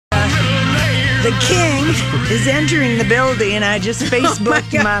The king is entering the building, and I just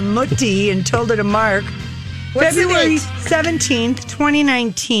Facebooked my mutti and told her to mark February 17th,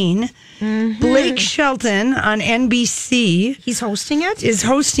 2019. Blake Shelton on NBC. He's hosting it? Is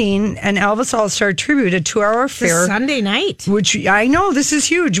hosting an Elvis All-Star tribute, a 2-hour affair. Sunday night. Which I know, this is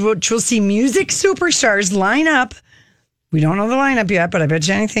huge, which we'll see music superstars line up. We don't know the lineup yet, but I bet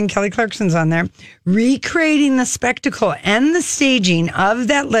you anything Kelly Clarkson's on there. Recreating the spectacle and the staging of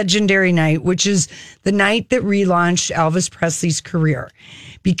that legendary night, which is the night that relaunched Elvis Presley's career.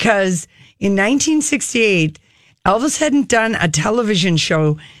 Because in 1968, Elvis hadn't done a television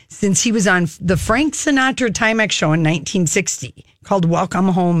show since he was on the Frank Sinatra Timex show in 1960 called Welcome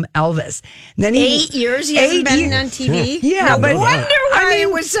Home Elvis. And then 8 years he hasn't been on TV? Yeah, no wonder why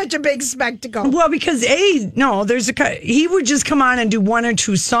it was such a big spectacle. Well, because he would just come on and do 1 or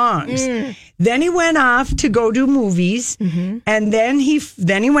 2 songs. Then he went off to go do movies, and then he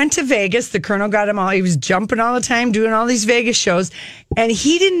went to Vegas. The Colonel got him all. He was jumping all the time, doing all these Vegas shows, and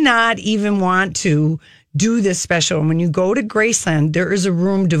he did not even want to do this special. And when you go to Graceland, there is a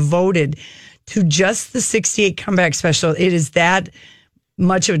room devoted to just the 68 comeback special. It is that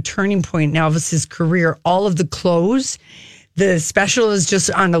much of a turning point in Elvis's career. All of the clothes, the special is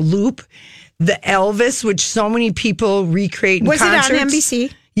just on a loop. The Elvis, which so many people recreate in concerts. Was it on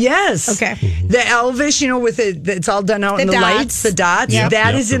NBC? Yes. Okay. The Elvis, with it's all done out in the lights, the dots. Yep.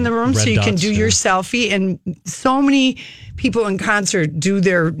 That is in the room, so you can do your dots, selfie. And so many people in concert do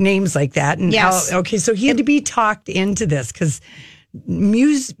their names like that. And yes. So he had to be talked into this because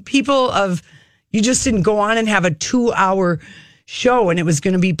you just didn't go on and have a 2-hour show, and it was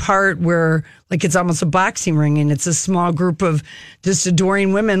going to be part where it's almost a boxing ring, and it's a small group of just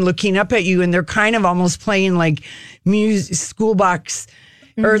adoring women looking up at you, and they're kind of almost playing like school box.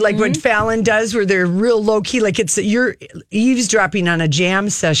 Or like what Fallon does, where they're real low key, you're eavesdropping on a jam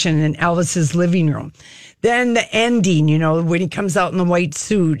session in Elvis's living room. Then the ending, when he comes out in the white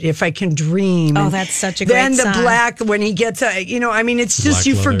suit, If I Can Dream. Oh, that's such a great song. Then the black, when he gets it's just,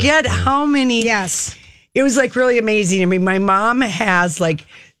 you forget how many. Yes. It was really amazing. I mean, my mom has the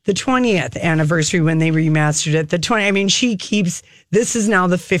 20th anniversary when they remastered it. She keeps, this is now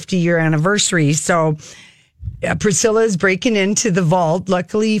the 50-year anniversary. So Priscilla is breaking into the vault,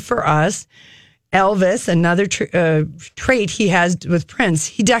 luckily for us. Elvis, another trait he has with Prince,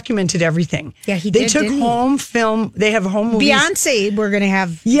 he documented everything. Yeah, he did. They took home film. They have home movies. Beyonce, we're going to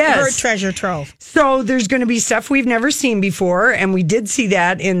have her treasure trove. So there's going to be stuff we've never seen before, and we did see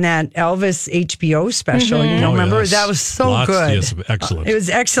that in that Elvis HBO special. Remember? Yes. That was so good. Yes, excellent. It was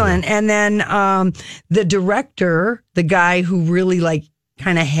excellent. Yeah. And then the director, the guy who really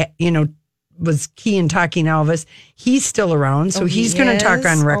was key in talking Elvis, he's still around, so he's going to talk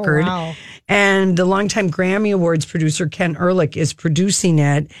on record. Oh, wow. And the longtime Grammy Awards producer, Ken Ehrlich, is producing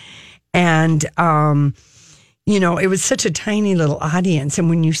it. And, it was such a tiny little audience. And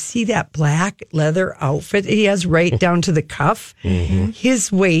when you see that black leather outfit he has right down to the cuff, his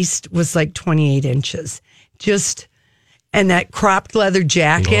waist was 28 inches. And that cropped leather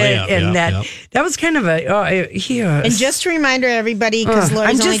jacket, that was kind of And just a reminder, everybody, because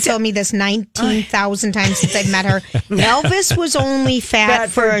Lori's only told me this 19,000 times since I've met her. Elvis was only fat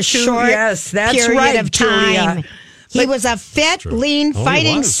for a short period of time. Julia. He was a fit, lean,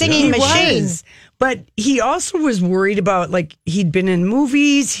 fighting, singing machine. But he also was worried about, he'd been in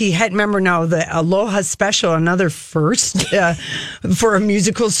movies. He had, remember now, the Aloha special, another first for a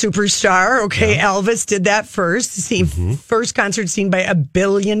musical superstar. Okay, yeah. Elvis did that first. First concert seen by 1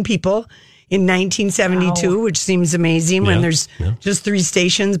 billion people in 1972, which seems amazing when there's just 3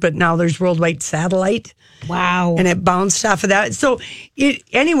 stations, but now there's worldwide satellite. Wow. And it bounced off of that. So,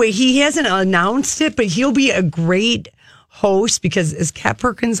 anyway, he hasn't announced it, but he'll be a great host because, as Kat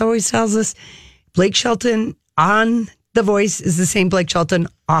Perkins always tells us, Blake Shelton on The Voice is the same Blake Shelton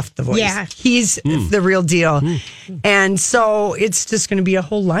off The Voice. Yeah. He's the real deal. And so it's just going to be a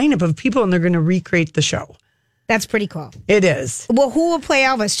whole lineup of people, and they're going to recreate the show. That's pretty cool. It is. Well, who will play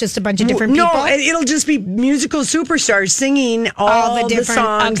Elvis? Just a bunch of different people? No, it'll just be musical superstars singing all the different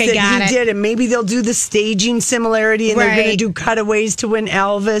songs that he did. And maybe they'll do the staging similarity, and they're going to do cutaways to win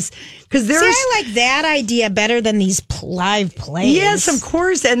Elvis. I like that idea better than these live plays. Yes, of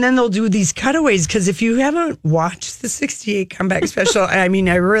course. And then they'll do these cutaways, because if you haven't watched the 68 comeback special, I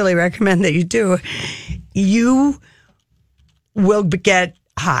really recommend that you do. You will get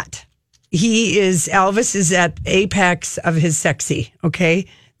hot. Elvis is at apex of his sexy. Okay.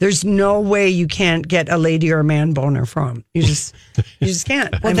 There's no way you can't get a lady or a man boner from him. You just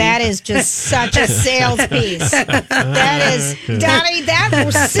can't. Well, that is just such a sales piece. That is, Donnie,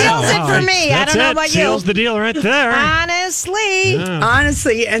 that seals it for me. I don't know about you. Seals the deal right there. Honestly,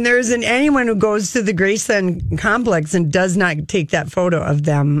 and there isn't anyone who goes to the Graceland complex and does not take that photo of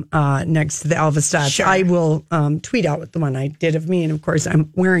them next to the Elvis dots. Sure. I will tweet out the one I did of me, and of course,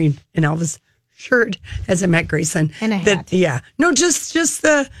 I'm wearing an Elvis shirt as I'm at Graceland. And a hat. No, just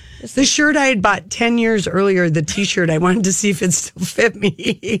the shirt I had bought 10 years earlier, the T-shirt. I wanted to see if it still fit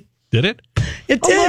me. Did it? It did.